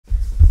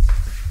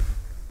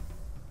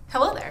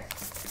Hello there.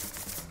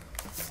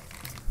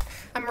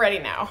 I'm ready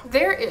now.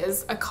 There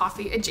is a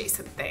coffee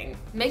adjacent thing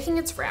making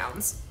its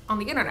rounds on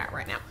the internet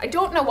right now. I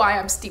don't know why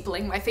I'm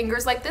steepling my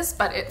fingers like this,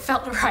 but it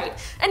felt right.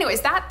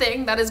 Anyways, that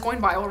thing that is going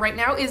viral right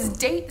now is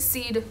date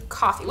seed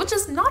coffee, which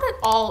is not at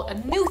all a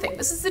new thing.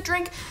 This is a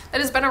drink that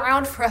has been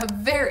around for a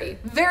very,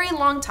 very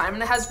long time,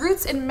 and it has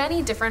roots in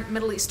many different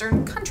Middle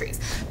Eastern countries.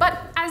 But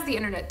as the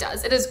internet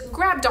does, it has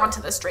grabbed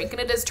onto this drink and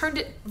it has turned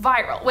it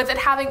viral, with it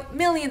having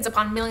millions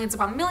upon millions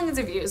upon millions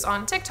of views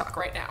on TikTok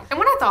right now. And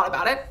when I thought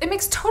about it, it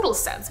makes total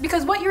sense,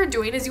 because what you're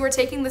doing is you are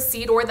taking the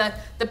seed or the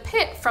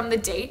pit from the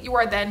date, you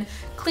are then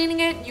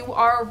cleaning it, you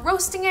are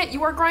roasting it,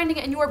 you are grinding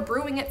it, and you are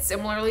brewing it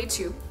similarly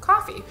to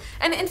coffee.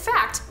 And in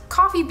fact,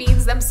 coffee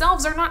beans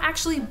themselves are not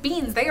actually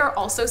beans, they are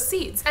also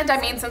seeds. And I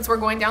mean, since we're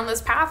going down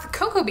this path,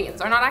 cocoa beans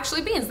are not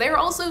actually beans, they are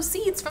also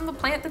seeds from the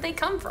plant that they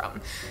come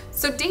from.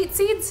 So date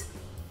seeds,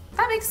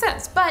 that makes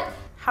sense, but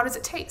how does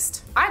it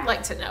taste? I'd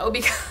like to know,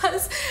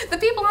 because the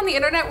people on the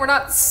internet were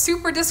not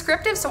super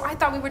descriptive, so I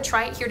thought we would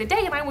try it here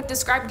today and I would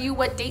describe to you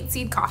what date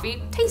seed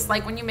coffee tastes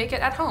like when you make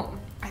it at home.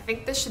 I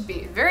think this should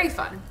be very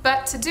fun,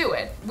 but to do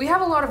it, we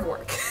have a lot of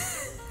work.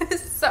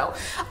 So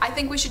I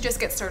think we should just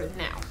get started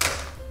now.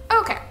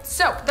 Okay,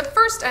 so the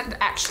first and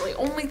actually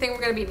only thing we're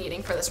gonna be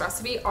needing for this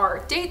recipe are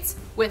dates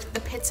with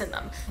the pits in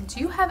them. And do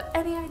you have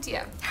any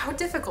idea how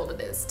difficult it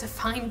is to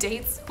find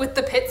dates with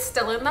the pits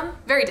still in them?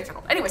 Very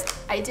difficult. Anyways,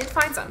 I did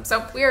find some,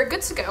 so we are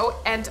good to go.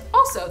 And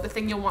also the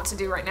thing you'll want to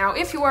do right now,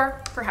 if you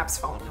are perhaps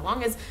following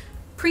along, is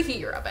preheat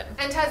your oven.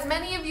 And as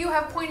many of you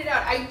have pointed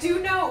out, I do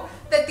know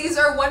that these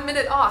are 1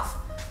 minute off.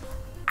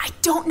 I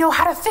don't know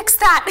how to fix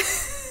that.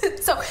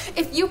 So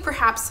if you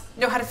perhaps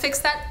know how to fix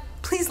that,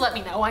 please let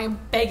me know, I am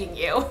begging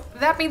you.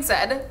 That being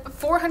said,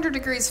 400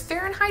 degrees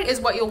Fahrenheit is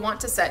what you'll want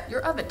to set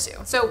your oven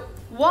to. So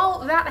while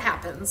that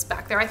happens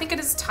back there, I think it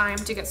is time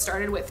to get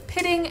started with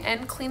pitting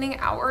and cleaning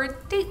our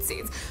date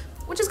seeds,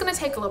 which is gonna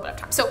take a little bit of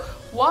time. So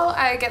while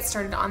I get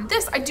started on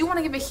this, I do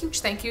wanna give a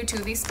huge thank you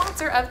to the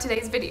sponsor of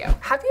today's video.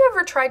 Have you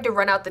ever tried to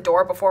run out the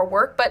door before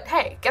work, but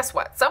hey, guess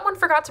what? Someone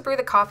forgot to brew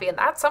the coffee, and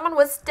that someone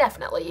was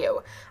definitely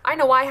you. I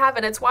know I have,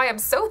 and it's why I'm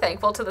so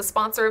thankful to the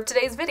sponsor of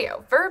today's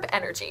video, Verb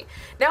Energy.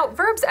 Now,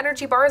 Verb's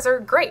energy bars are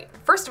great.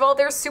 First of all,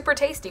 they're super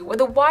tasty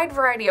with a wide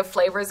variety of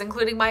flavors,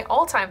 including my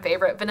all-time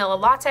favorite vanilla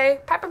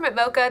latte, peppermint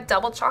mocha,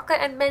 double chocolate,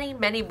 and many,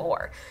 many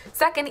more.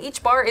 Second,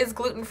 each bar is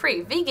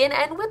gluten-free, vegan,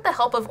 and with the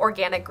help of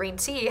organic green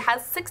tea,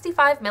 has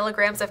 65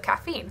 milligrams of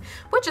caffeine,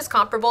 which is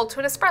comparable to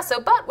an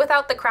espresso, but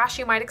without the crash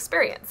you might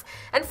experience.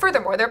 And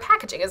furthermore, their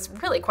packaging is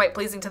really quite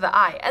pleasing to the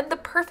eye, and the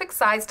perfect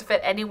size to fit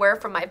anywhere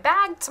from my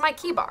bag to my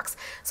key box,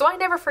 so I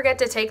never forget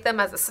to take them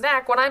as a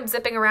snack when I'm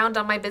zipping around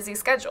on my busy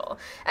schedule.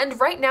 And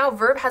right now,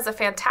 Verb has a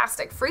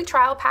fantastic free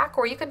trial pack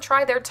where you can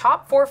try their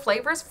top 4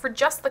 flavors for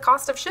just the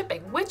cost of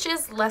shipping, which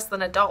is less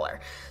than $1.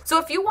 So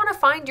if you want to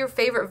find your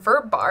favorite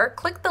Verb bar,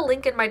 click the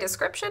link in my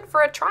description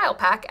for a trial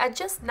pack at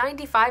just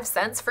 95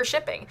 cents for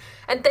shipping.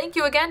 And thank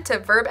you again to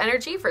Verb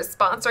Energy for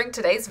sponsoring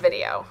today's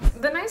video.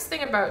 The nice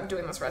thing about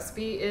doing this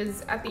recipe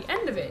is at the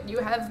end of it, you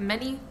have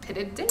many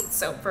pitted dates.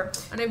 So for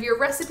one of your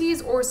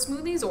recipes or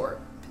smoothies or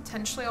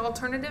potentially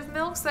alternative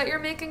milks that you're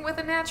making with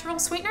a natural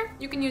sweetener,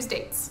 you can use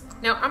dates.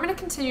 Now, I'm gonna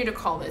continue to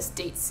call this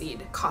date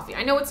seed coffee.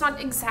 I know it's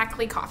not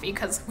exactly coffee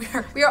because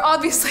we are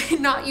obviously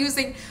not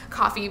using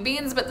coffee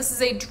beans, but this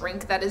is a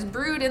drink that is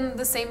brewed in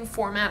the same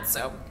format,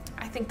 so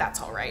I think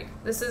that's all right.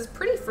 This is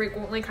pretty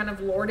frequently kind of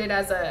lauded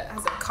as a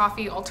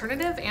coffee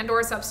alternative and or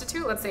a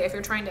substitute. Let's say if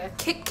you're trying to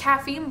kick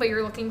caffeine, but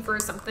you're looking for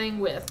something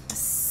with a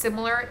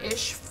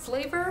similar-ish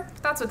flavor,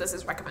 that's what this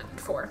is recommended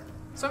for.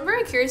 So I'm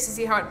very curious to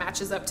see how it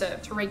matches up to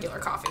regular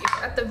coffee.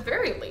 At the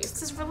very least,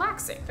 this is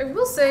relaxing. I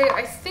will say,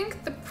 I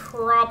think the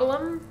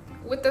problem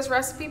with this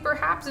recipe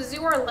perhaps is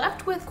you are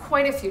left with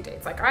quite a few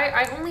dates. Like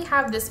I only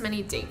have this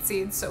many date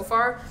seeds so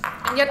far,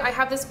 and yet I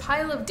have this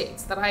pile of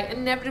dates that I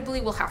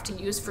inevitably will have to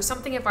use for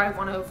something if I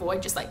want to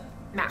avoid just like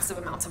massive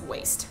amounts of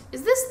waste.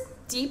 Is this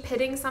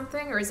de-pitting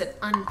something or is it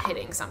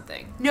unpitting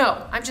something?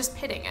 No, I'm just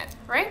pitting it,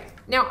 right?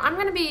 Now I'm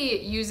gonna be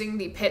using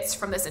the pits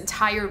from this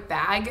entire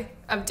bag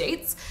of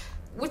dates,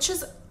 which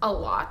is a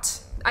lot.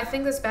 I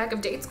think this bag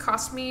of dates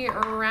cost me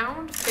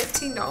around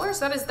 $15.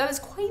 That is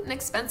quite an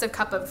expensive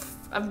cup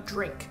of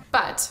drink,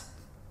 but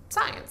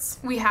science.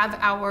 We have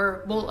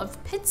our bowl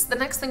of pits. The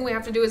next thing we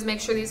have to do is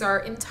make sure these are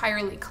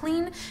entirely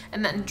clean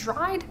and then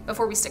dried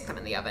before we stick them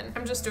in the oven.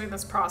 I'm just doing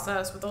this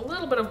process with a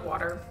little bit of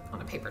water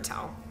on a paper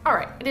towel. All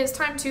right, it is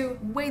time to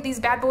weigh these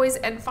bad boys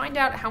and find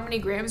out how many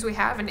grams we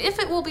have and if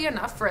it will be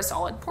enough for a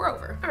solid pour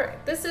over. All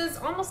right, this is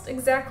almost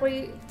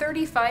exactly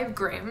 35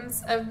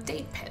 grams of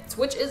date pits,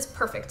 which is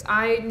perfect.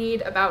 I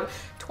need about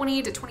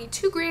 20 to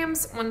 22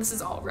 grams when this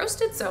is all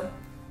roasted, so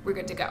we're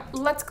good to go.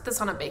 Let's get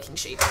this on a baking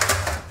sheet.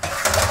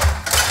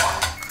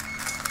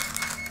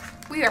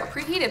 We are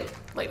preheated,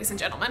 ladies and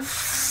gentlemen.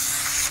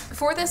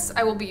 For this,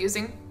 I will be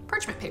using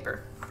parchment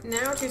paper.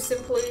 Now to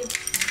simply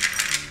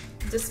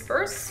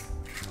disperse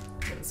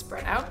and spread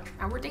spread out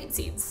our date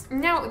seeds.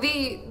 Now,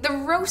 the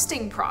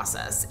roasting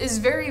process is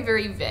very,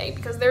 very vague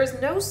because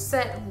there's no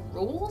set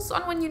rules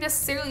on when you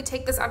necessarily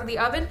take this out of the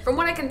oven. From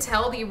what I can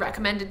tell, the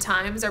recommended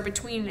times are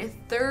between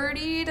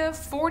 30 to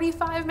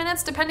 45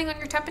 minutes, depending on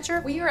your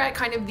temperature. We are at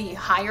kind of the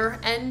higher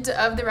end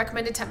of the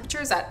recommended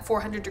temperatures at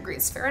 400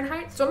 degrees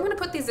Fahrenheit. So I'm gonna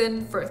put these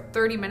in for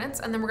 30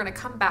 minutes and then we're gonna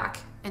come back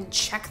and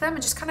check them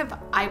and just kind of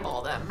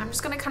eyeball them. I'm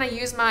just gonna kind of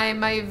use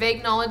my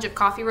vague knowledge of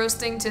coffee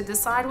roasting to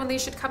decide when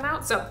these should come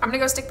out. So I'm gonna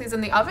go stick these in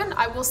the oven.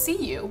 I will see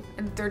you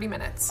in 30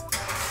 minutes.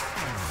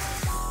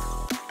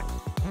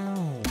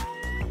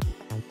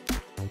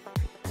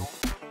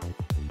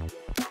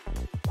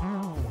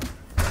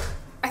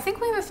 I think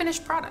we have a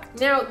finished product.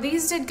 Now,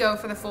 these did go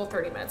for the full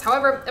 30 minutes.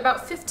 However,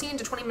 about 15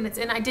 to 20 minutes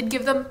in, I did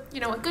give them, you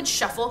know, a good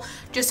shuffle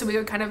just so we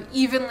would kind of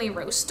evenly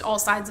roast all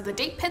sides of the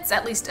date pits,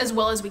 at least as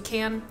well as we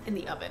can in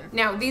the oven.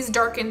 Now, these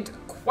darkened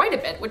quite a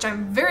bit, which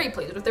I'm very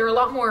pleased with. They're a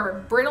lot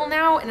more brittle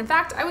now. And in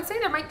fact, I would say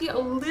there might be a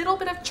little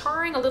bit of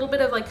charring, a little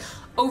bit of like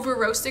over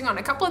roasting on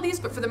a couple of these,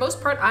 but for the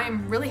most part, I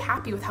am really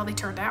happy with how they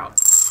turned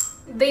out.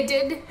 They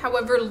did,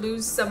 however,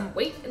 lose some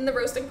weight in the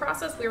roasting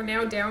process. We are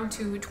now down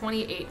to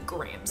 28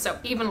 grams, so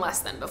even less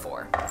than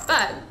before,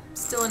 but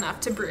still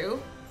enough to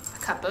brew a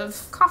cup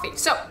of coffee.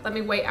 So let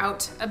me weigh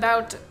out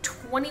about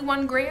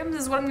 21 grams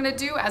is what I'm gonna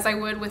do, as I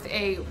would with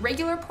a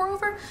regular pour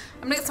over.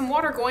 I'm gonna get some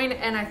water going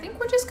and I think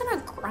we're just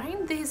gonna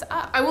grind these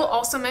up. I will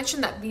also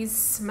mention that these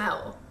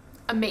smell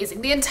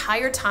amazing. The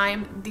entire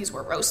time these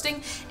were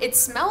roasting, it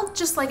smelled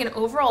just like an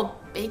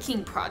overall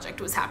baking project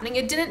was happening.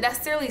 It didn't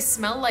necessarily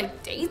smell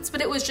like dates,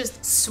 but it was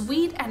just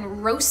sweet and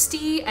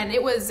roasty, and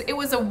it was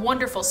a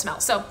wonderful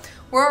smell. So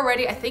we're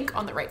already, I think,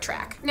 on the right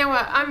track. Now,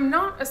 I'm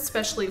not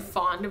especially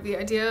fond of the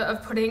idea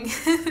of putting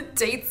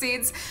date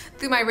seeds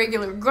through my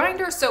regular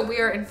grinder, so we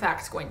are in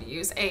fact going to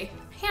use a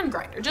hand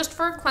grinder just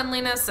for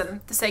cleanliness and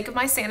the sake of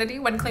my sanity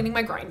when cleaning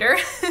my grinder.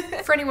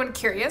 For anyone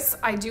curious,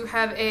 I do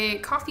have a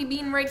coffee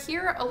bean right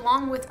here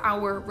along with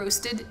our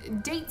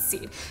roasted date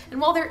seed.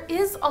 And while there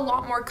is a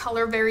lot more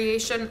color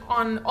variation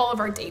on all of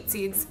our date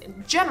seeds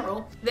in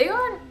general, they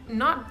are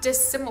not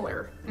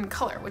dissimilar in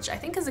color, which I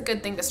think is a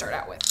good thing to start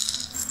out with.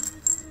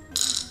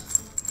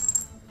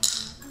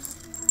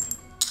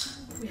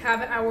 We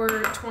have our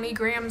 20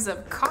 grams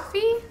of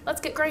coffee.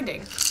 Let's get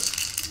grinding.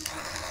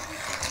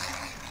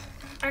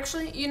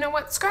 Actually, you know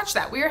what? Scratch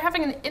that. We are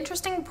having an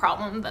interesting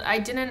problem that I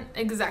didn't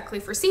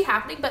exactly foresee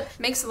happening, but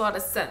makes a lot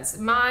of sense.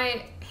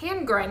 My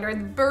hand grinder,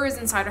 the burrs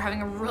inside are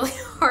having a really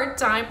hard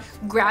time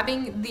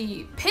grabbing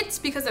the pits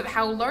because of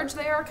how large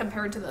they are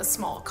compared to the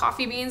small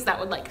coffee beans that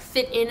would like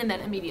fit in and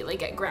then immediately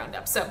get ground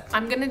up. So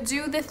I'm gonna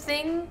do the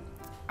thing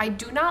I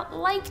do not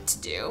like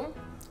to do.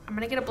 I'm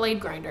gonna get a blade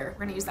grinder.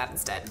 We're gonna use that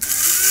instead.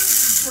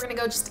 We're gonna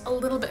go just a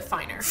little bit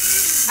finer.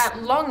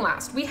 At long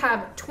last, we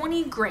have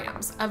 20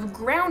 grams of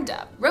ground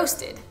up,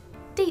 roasted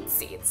date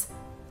seeds.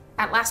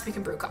 At last we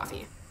can brew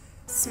coffee.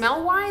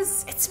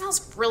 Smell-wise, it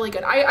smells really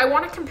good. I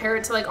wanna compare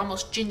it to like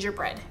almost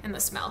gingerbread in the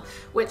smell,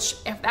 which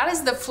if that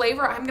is the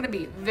flavor, I'm gonna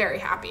be very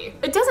happy.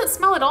 It doesn't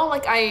smell at all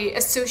like I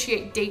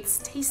associate dates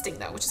tasting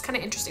though, which is kind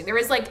of interesting. There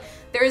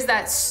is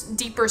that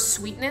deeper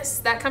sweetness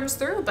that comes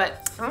through,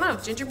 but I don't know,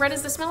 gingerbread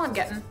is the smell I'm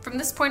getting. From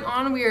this point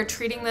on, we are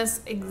treating this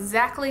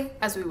exactly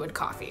as we would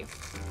coffee.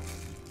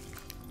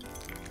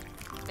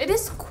 It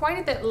is quite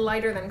a bit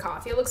lighter than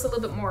coffee. It looks a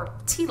little bit more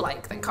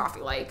tea-like than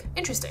coffee-like.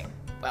 Interesting.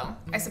 Well,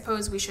 I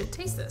suppose we should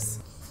taste this.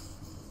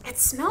 It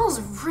smells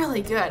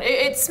really good.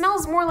 It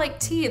smells more like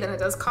tea than it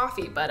does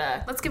coffee, but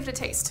let's give it a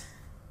taste.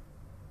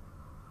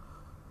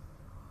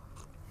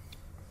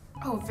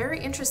 Oh, very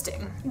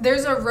interesting.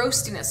 There's a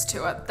roastiness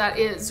to it that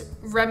is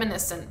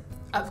reminiscent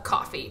of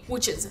coffee,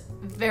 which is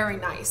very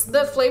nice.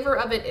 The flavor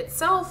of it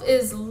itself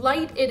is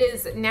light. It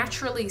is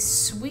naturally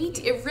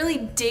sweet. It really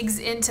digs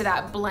into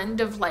that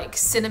blend of like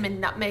cinnamon,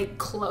 nutmeg,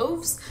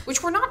 cloves,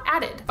 which were not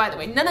added, by the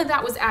way. None of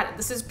that was added.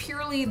 This is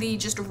purely the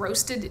just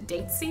roasted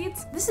date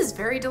seeds. This is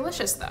very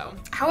delicious though.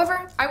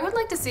 However, I would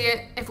like to see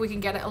it if we can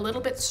get it a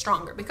little bit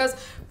stronger, because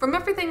from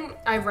everything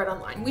I've read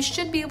online, we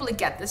should be able to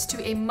get this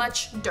to a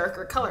much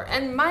darker color.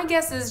 And my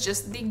guess is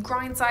just the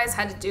grind size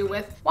had to do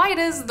with why it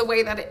is the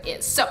way that it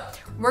is. So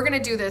we're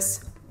gonna do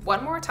this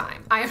one more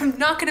time. I am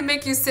not gonna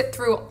make you sit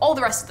through all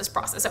the rest of this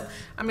process, so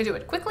I'm gonna do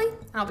it quickly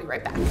and I'll be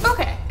right back.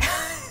 Okay,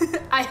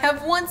 I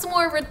have once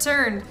more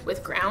returned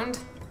with ground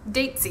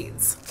date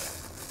seeds.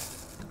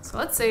 So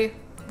let's see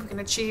if we can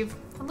achieve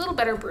a little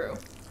better brew.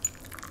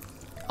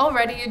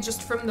 Already,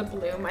 just from the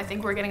bloom, I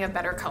think we're getting a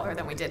better color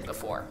than we did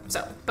before.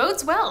 So,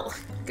 bodes well.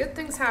 Good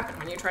things happen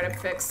when you try to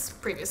fix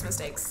previous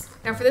mistakes.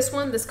 Now for this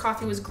one, this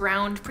coffee was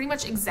ground pretty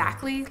much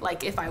exactly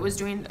like if I was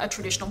doing a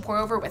traditional pour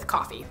over with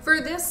coffee.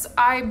 For this,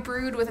 I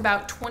brewed with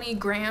about 20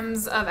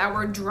 grams of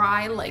our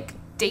dry, like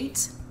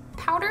date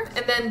powder,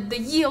 and then the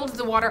yield,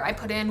 the water I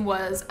put in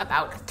was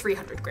about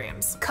 300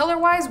 grams.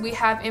 Color-wise, we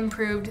have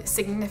improved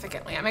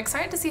significantly. I'm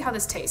excited to see how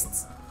this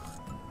tastes.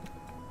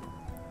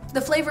 The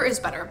flavor is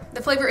better.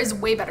 The flavor is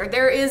way better.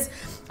 There is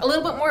a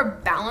little bit more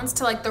balance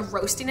to like the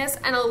roastiness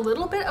and a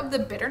little bit of the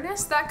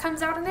bitterness that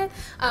comes out in it.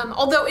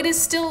 Although it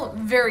is still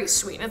very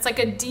sweet. It's like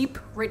a deep,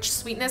 rich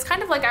sweetness,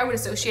 kind of like I would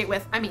associate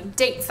with, I mean,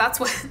 dates. That's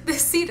what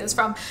this seed is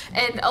from.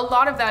 And a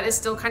lot of that is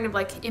still kind of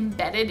like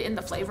embedded in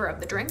the flavor of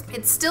the drink.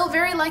 It's still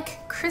very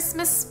like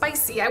Christmas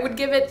spicy. I would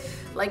give it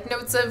like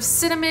notes of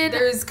cinnamon.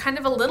 There's kind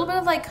of a little bit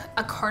of like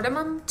a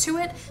cardamom to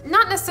it.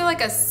 Not necessarily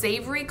like a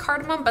savory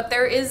cardamom, but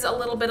there is a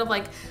little bit of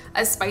like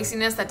a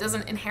spiciness that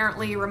doesn't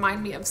inherently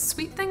remind me of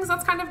sweet things.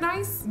 That's kind of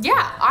nice.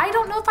 Yeah, I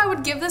don't know if I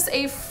would give this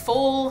a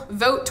full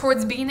vote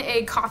towards being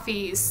a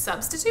coffee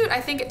substitute.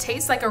 I think it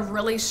tastes like a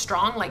really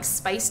strong like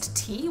spiced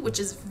tea, which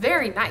is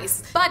very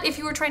nice. But if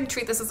you were trying to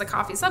treat this as a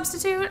coffee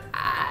substitute,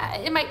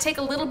 it might take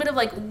a little bit of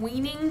like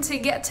weaning to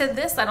get to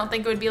this. I don't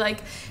think it would be like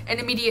an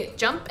immediate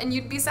jump and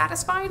you'd be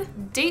satisfied.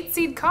 Date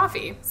seed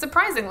coffee,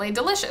 surprisingly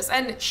delicious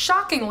and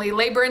shockingly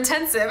labor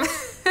intensive.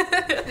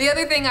 The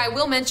other thing I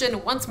will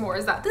mention once more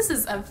is that this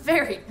is a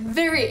very,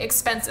 very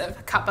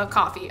expensive cup of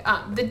coffee.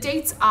 The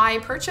dates I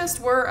purchased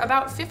were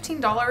about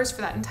 $15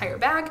 for that entire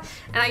bag,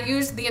 and I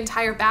used the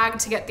entire bag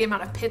to get the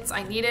amount of pits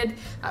I needed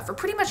for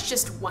pretty much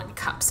just one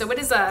cup. So it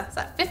is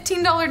a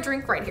 $15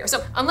 drink right here.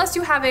 So unless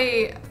you have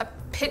a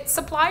pit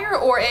supplier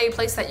or a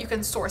place that you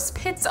can source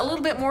pits a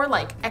little bit more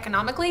like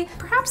economically,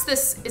 perhaps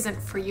this isn't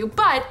for you.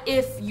 But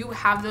if you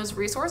have those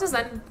resources,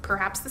 then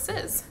perhaps this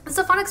is. It's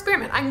a fun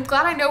experiment. I'm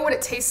glad I know what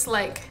it tastes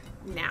like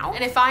now.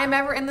 And if I am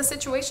ever in the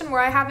situation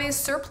where I have a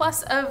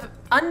surplus of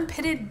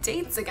unpitted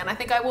dates again, I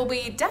think I will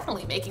be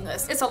definitely making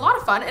this. It's a lot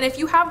of fun, and if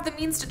you have the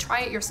means to try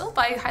it yourself,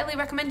 I highly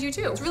recommend you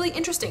too. It's really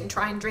interesting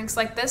trying drinks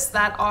like this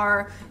that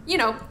are, you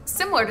know,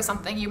 similar to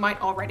something you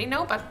might already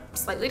know, but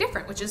slightly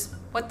different, which is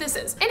what this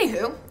is.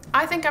 Anywho,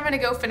 I think I'm gonna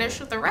go finish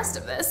the rest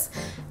of this,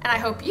 and I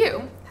hope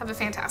you have a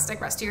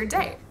fantastic rest of your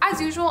day. As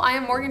usual, I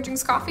am Morgan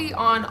Drinks Coffee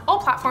on all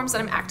platforms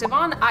that I'm active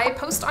on. I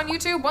post on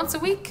YouTube once a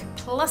week,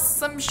 plus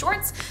some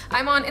shorts.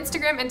 I'm on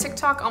Instagram and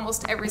TikTok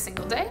almost every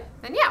single day.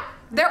 And yeah,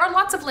 there are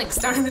lots of links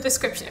down in the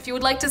description. If you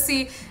would like to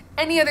see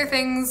any other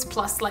things,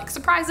 plus like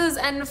surprises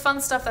and fun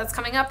stuff that's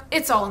coming up,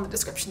 it's all in the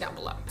description down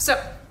below.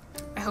 So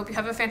I hope you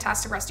have a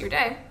fantastic rest of your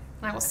day,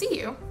 and I will see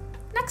you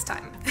next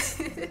time.